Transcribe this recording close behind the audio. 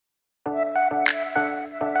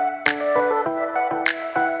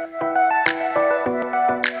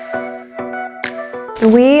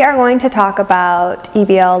We are going to talk about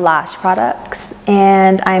EBL lash products,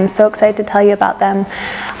 and I'm so excited to tell you about them.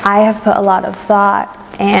 I have put a lot of thought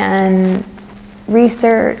and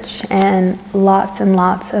research and lots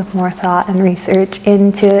of more thought and research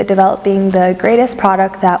into developing the greatest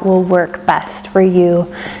product that will work best for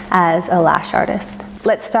you as a lash artist.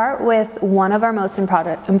 Let's start with one of our most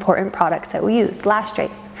important products that we use, lash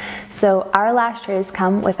trays. So our lash trays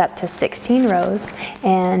come with up to 16 rows,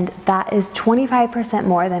 and that is 25%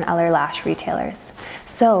 more than other lash retailers.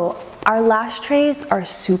 So our lash trays are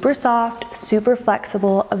super soft, super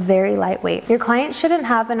flexible, very lightweight. Your client shouldn't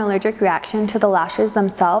have an allergic reaction to the lashes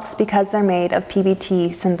themselves because they're made of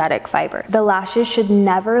PBT synthetic fiber. The lashes should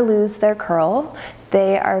never lose their curl.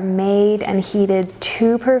 They are made and heated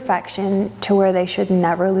to perfection to where they should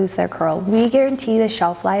never lose their curl. We guarantee the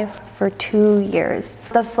shelf life for 2 years.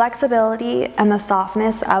 The flexibility and the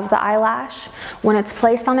softness of the eyelash, when it's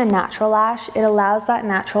placed on a natural lash, it allows that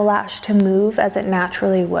natural lash to move as it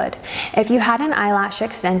naturally would. If you had an eyelash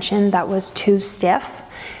extension that was too stiff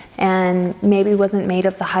and maybe wasn't made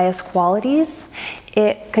of the highest qualities,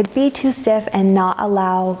 it could be too stiff and not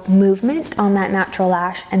allow movement on that natural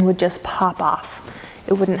lash and would just pop off.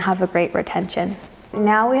 It wouldn't have a great retention.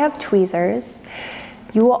 Now we have tweezers.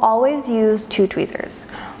 You will always use 2 tweezers.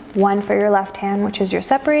 One for your left hand, which is your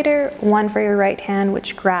separator, one for your right hand,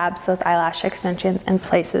 which grabs those eyelash extensions and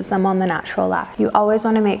places them on the natural lash. You always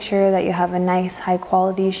want to make sure that you have a nice, high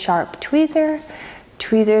quality, sharp tweezer.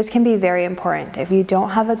 Tweezers can be very important. If you don't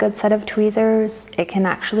have a good set of tweezers, it can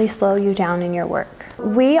actually slow you down in your work.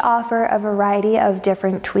 We offer a variety of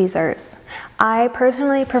different tweezers. I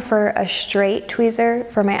personally prefer a straight tweezer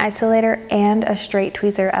for my isolator and a straight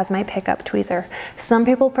tweezer as my pickup tweezer. Some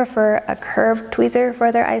people prefer a curved tweezer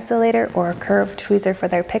for their isolator or a curved tweezer for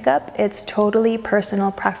their pickup. It's totally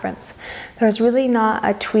personal preference. There's really not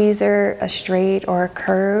a tweezer, a straight or a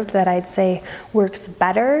curved, that I'd say works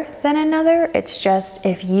better than another. It's just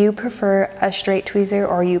if you prefer a straight tweezer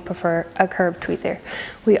or you prefer a curved tweezer.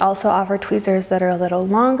 We also offer tweezers that are a little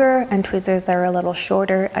longer and tweezers that are a little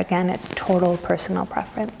shorter. Again, it's total personal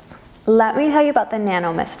preference. Let me tell you about the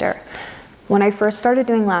Nano Mister. When I first started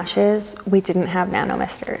doing lashes, we didn't have Nano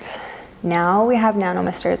Misters. Now we have Nano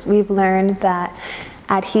Misters. We've learned that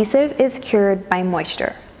adhesive is cured by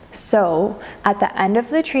moisture. So at the end of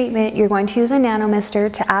the treatment, you're going to use a Nano Mister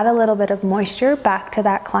to add a little bit of moisture back to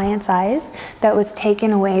that client's eyes that was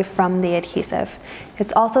taken away from the adhesive.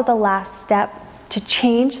 It's also the last step to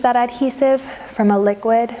change that adhesive from a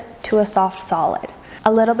liquid to a soft solid.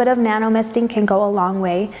 A little bit of nano misting can go a long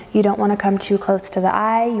way. You don't want to come too close to the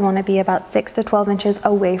eye. You want to be about 6 to 12 inches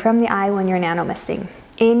away from the eye when you're nano misting.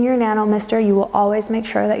 In your Nano Mister, you will always make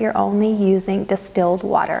sure that you're only using distilled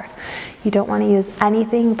water. You don't want to use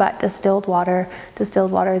anything but distilled water.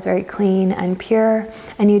 Distilled water is very clean and pure,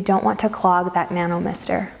 and you don't want to clog that Nano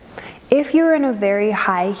Mister. If you're in a very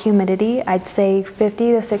high humidity, I'd say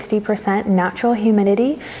 50 to 60% natural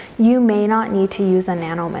humidity, you may not need to use a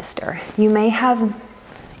Nano Mister. You may have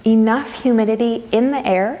enough humidity in the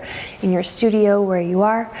air in your studio where you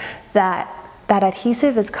are that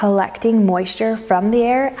adhesive is collecting moisture from the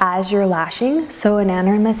air as you're lashing, so a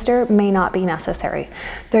Nano Mister may not be necessary.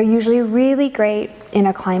 They're usually really great in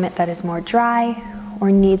a climate that is more dry or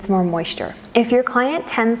needs more moisture. If your client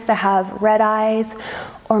tends to have red eyes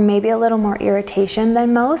or maybe a little more irritation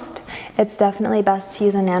than most, it's definitely best to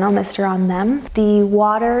use a Nano Mister on them. The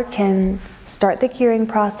water can start the curing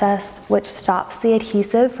process, which stops the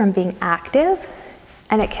adhesive from being active,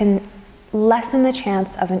 and it can lessen the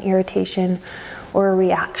chance of an irritation or a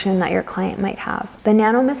reaction that your client might have. The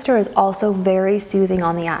Nano Mister is also very soothing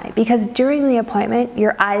on the eye because during the appointment,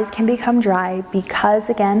 your eyes can become dry because,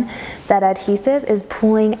 again, that adhesive is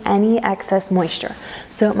pulling any excess moisture.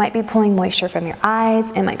 So it might be pulling moisture from your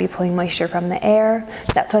eyes, it might be pulling moisture from the air.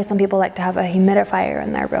 That's why some people like to have a humidifier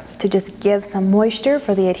in their room to just give some moisture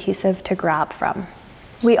for the adhesive to grab from.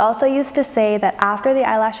 We also used to say that after the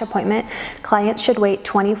eyelash appointment, clients should wait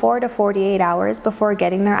 24 to 48 hours before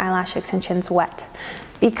getting their eyelash extensions wet.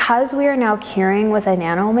 Because we are now curing with a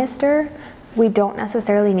Nano Mister, we don't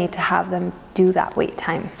necessarily need to have them do that wait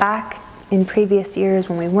time. Back in previous years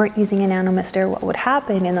when we weren't using a Nano Mister, what would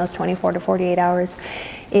happen in those 24 to 48 hours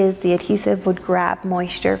is the adhesive would grab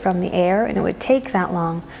moisture from the air, and it would take that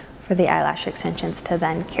long for the eyelash extensions to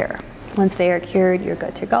then cure. Once they are cured, you're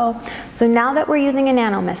good to go. So now that we're using a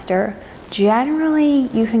Nano Mister, generally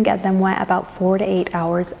you can get them wet about 4 to 8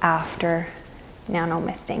 hours after nano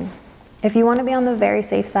misting. If you want to be on the very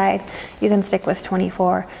safe side, you can stick with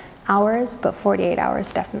 24. hours, but 48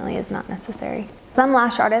 hours definitely is not necessary. Some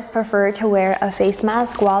lash artists prefer to wear a face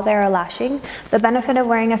mask while they are lashing. The benefit of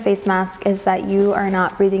wearing a face mask is that you are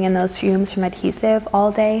not breathing in those fumes from adhesive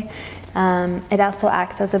all day. It also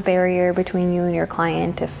acts as a barrier between you and your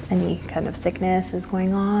client if any kind of sickness is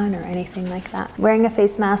going on or anything like that. Wearing a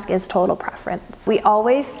face mask is total preference. We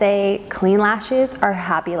always say clean lashes are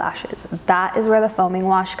happy lashes. That is where the foaming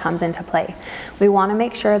wash comes into play. We want to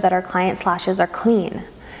make sure that our client's lashes are clean.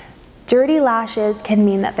 Dirty lashes can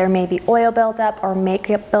mean that there may be oil buildup or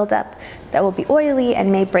makeup buildup that will be oily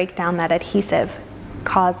and may break down that adhesive,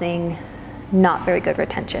 causing not very good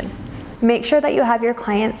retention. Make sure that you have your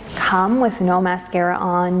clients come with no mascara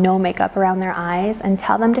on, no makeup around their eyes, and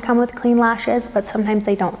tell them to come with clean lashes, but sometimes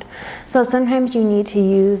they don't. So sometimes you need to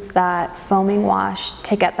use that foaming wash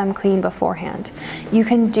to get them clean beforehand. You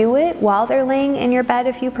can do it while they're laying in your bed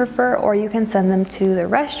if you prefer, or you can send them to the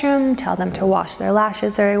restroom, tell them to wash their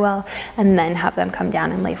lashes very well, and then have them come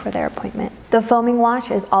down and lay for their appointment. The foaming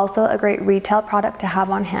wash is also a great retail product to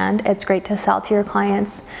have on hand. It's great to sell to your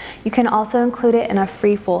clients. You can also include it in a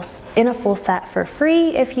full set for free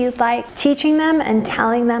if you'd like. Teaching them and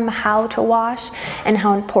telling them how to wash and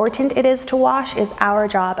how important it is to wash is our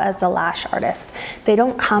job as the lash artist. They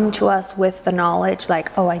don't come to us with the knowledge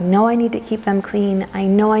like, oh, I know I need to keep them clean, I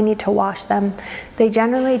know I need to wash them. They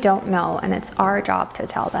generally don't know, and it's our job to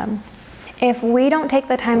tell them. If we don't take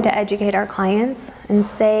the time to educate our clients and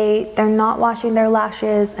say they're not washing their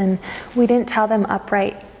lashes and we didn't tell them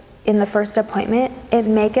upright in the first appointment, it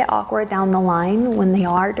may get awkward down the line when they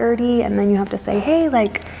are dirty, and then you have to say, hey,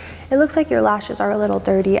 like, it looks like your lashes are a little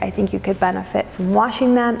dirty. I think you could benefit from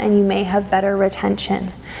washing them and you may have better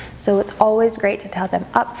retention. So it's always great to tell them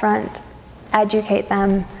upfront, educate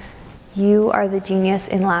them. You are the genius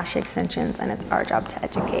in lash extensions and it's our job to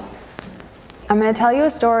educate. I'm going to tell you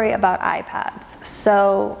a story about iPads.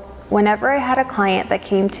 So whenever I had a client that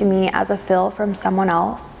came to me as a fill from someone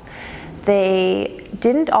else, they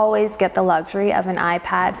didn't always get the luxury of an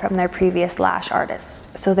iPad from their previous lash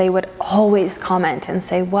artist. So they would always comment and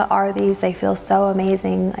say, what are these? They feel so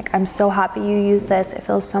amazing. Like, I'm so happy you use this. It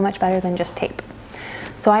feels so much better than just tape.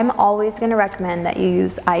 So I'm always going to recommend that you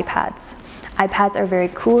use iPads. iPads are very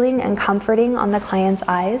cooling and comforting on the client's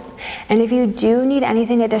eyes. And if you do need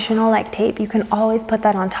anything additional like tape, you can always put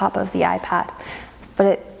that on top of the iPad. But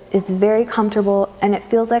it is very comfortable and it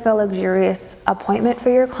feels like a luxurious appointment for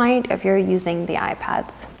your client if you're using the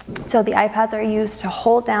iPads. So the iPads are used to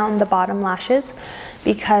hold down the bottom lashes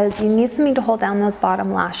because you need something to hold down those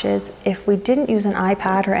bottom lashes. If we didn't use an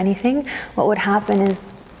iPad or anything, what would happen is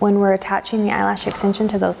when we're attaching the eyelash extension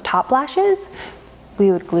to those top lashes,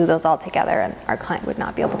 we would glue those all together and our client would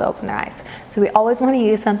not be able to open their eyes. So we always want to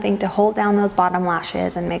use something to hold down those bottom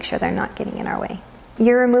lashes and make sure they're not getting in our way.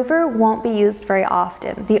 Your remover won't be used very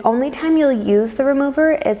often. The only time you'll use the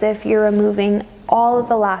remover is if you're removing all of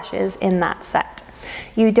the lashes in that set.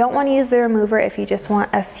 You don't want to use the remover if you just want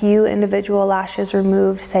a few individual lashes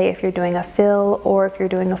removed, say if you're doing a fill or if you're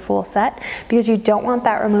doing a full set, because you don't want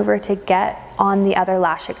that remover to get on the other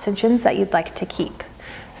lash extensions that you'd like to keep.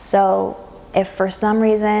 So if for some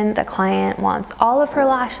reason the client wants all of her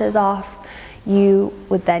lashes off, you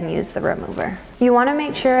would then use the remover. You want to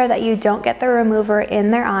make sure that you don't get the remover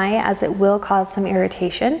in their eye, as it will cause some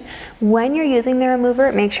irritation. When you're using the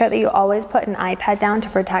remover, make sure that you always put an iPad down to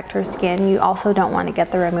protect her skin. You also don't want to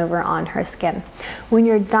get the remover on her skin. When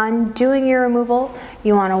you're done doing your removal,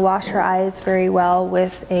 you want to wash her eyes very well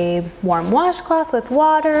with a warm washcloth with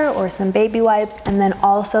water or some baby wipes, and then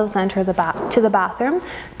also send her to the bathroom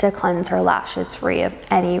to cleanse her lashes free of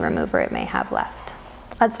any remover it may have left.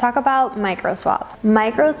 Let's talk about micro swabs.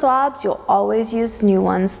 Micro swabs, you'll always use new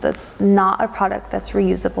ones. That's not a product that's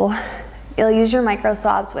reusable. You'll use your micro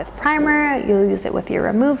swabs with primer, you'll use it with your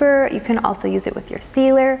remover, you can also use it with your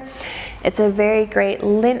sealer. It's a very great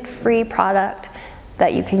lint-free product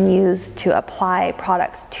that you can use to apply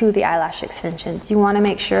products to the eyelash extensions. You want to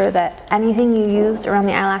make sure that anything you use around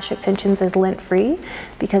the eyelash extensions is lint-free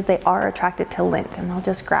because they are attracted to lint and they'll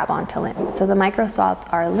just grab onto lint. So the micro swabs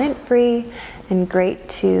are lint-free and great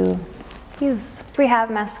to use. We have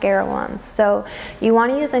mascara wands. So you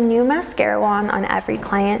want to use a new mascara wand on every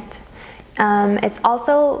client. It's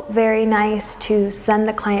also very nice to send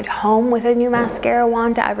the client home with a new mascara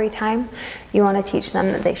wand every time. You want to teach them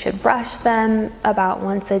that they should brush them about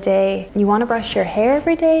once a day. You want to brush your hair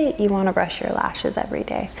every day, you want to brush your lashes every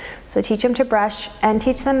day. So teach them to brush and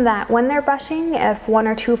teach them that when they're brushing, if one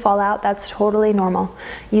or two fall out, that's totally normal.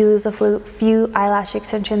 You lose a few eyelash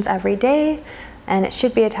extensions every day. and it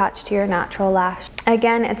should be attached to your natural lash.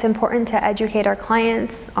 Again, it's important to educate our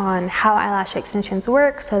clients on how eyelash extensions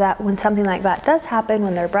work so that when something like that does happen,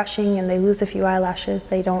 when they're brushing and they lose a few eyelashes,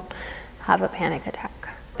 they don't have a panic attack.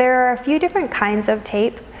 There are a few different kinds of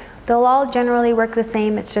tape. They'll all generally work the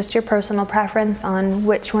same. It's just your personal preference on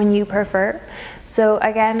which one you prefer. So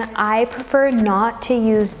again, I prefer not to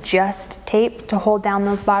use just tape to hold down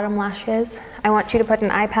those bottom lashes. I want you to put an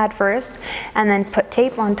iPad first and then put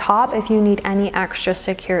tape on top if you need any extra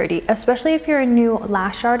security. Especially if you're a new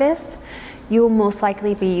lash artist, you will most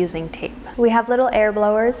likely be using tape. We have little air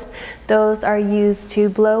blowers. Those are used to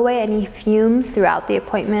blow away any fumes throughout the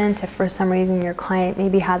appointment. If for some reason your client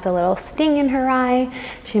maybe has a little sting in her eye,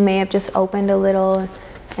 she may have just opened a little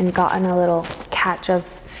and gotten a little catch of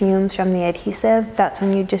fumes from the adhesive, that's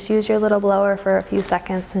when you just use your little blower for a few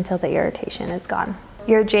seconds until the irritation is gone.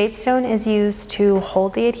 Your jade stone is used to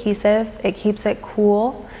hold the adhesive. It keeps it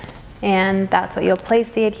cool, and that's what you'll place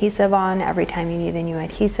the adhesive on every time you need a new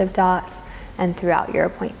adhesive dot and throughout your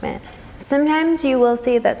appointment. Sometimes you will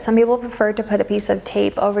see that some people prefer to put a piece of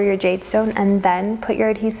tape over your jade stone and then put your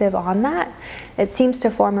adhesive on that. It seems to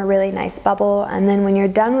form a really nice bubble, and then when you're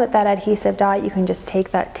done with that adhesive dot, you can just take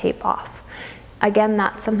that tape off. Again,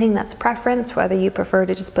 that's something that's preference, whether you prefer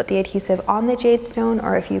to just put the adhesive on the jade stone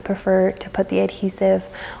or if you prefer to put the adhesive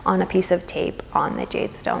on a piece of tape on the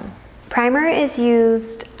jade stone. Primer is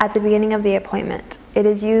used at the beginning of the appointment. It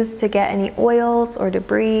is used to get any oils or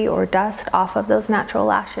debris or dust off of those natural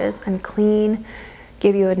lashes and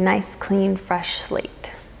give you a nice, clean, fresh slate.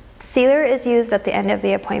 Sealer is used at the end of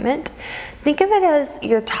the appointment. Think of it as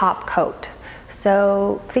your top coat.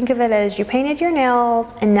 So think of it as you painted your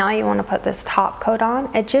nails and now you want to put this top coat on.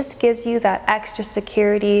 It just gives you that extra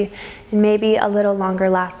security and maybe a little longer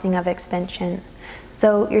lasting of extension.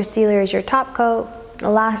 So your sealer is your top coat. The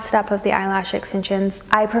last step of the eyelash extensions,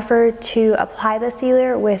 I prefer to apply the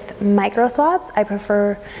sealer with micro swabs. I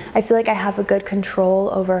feel like I have a good control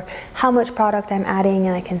over how much product I'm adding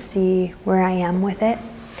and I can see where I am with it.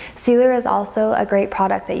 Sealer is also a great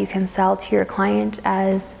product that you can sell to your client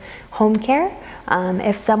as home care.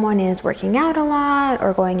 If someone is working out a lot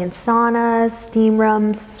or going in saunas, steam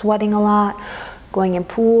rooms, sweating a lot, going in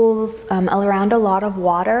pools, around a lot of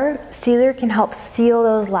water, sealer can help seal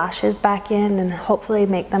those lashes back in and hopefully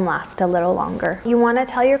make them last a little longer. You want to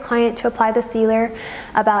tell your client to apply the sealer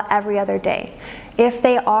about every other day. If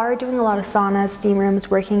they are doing a lot of saunas, steam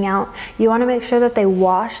rooms, working out, you want to make sure that they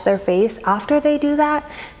wash their face after they do that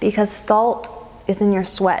because salt is in your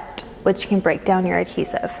sweat, which can break down your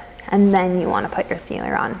adhesive. And then you want to put your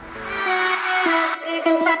sealer on.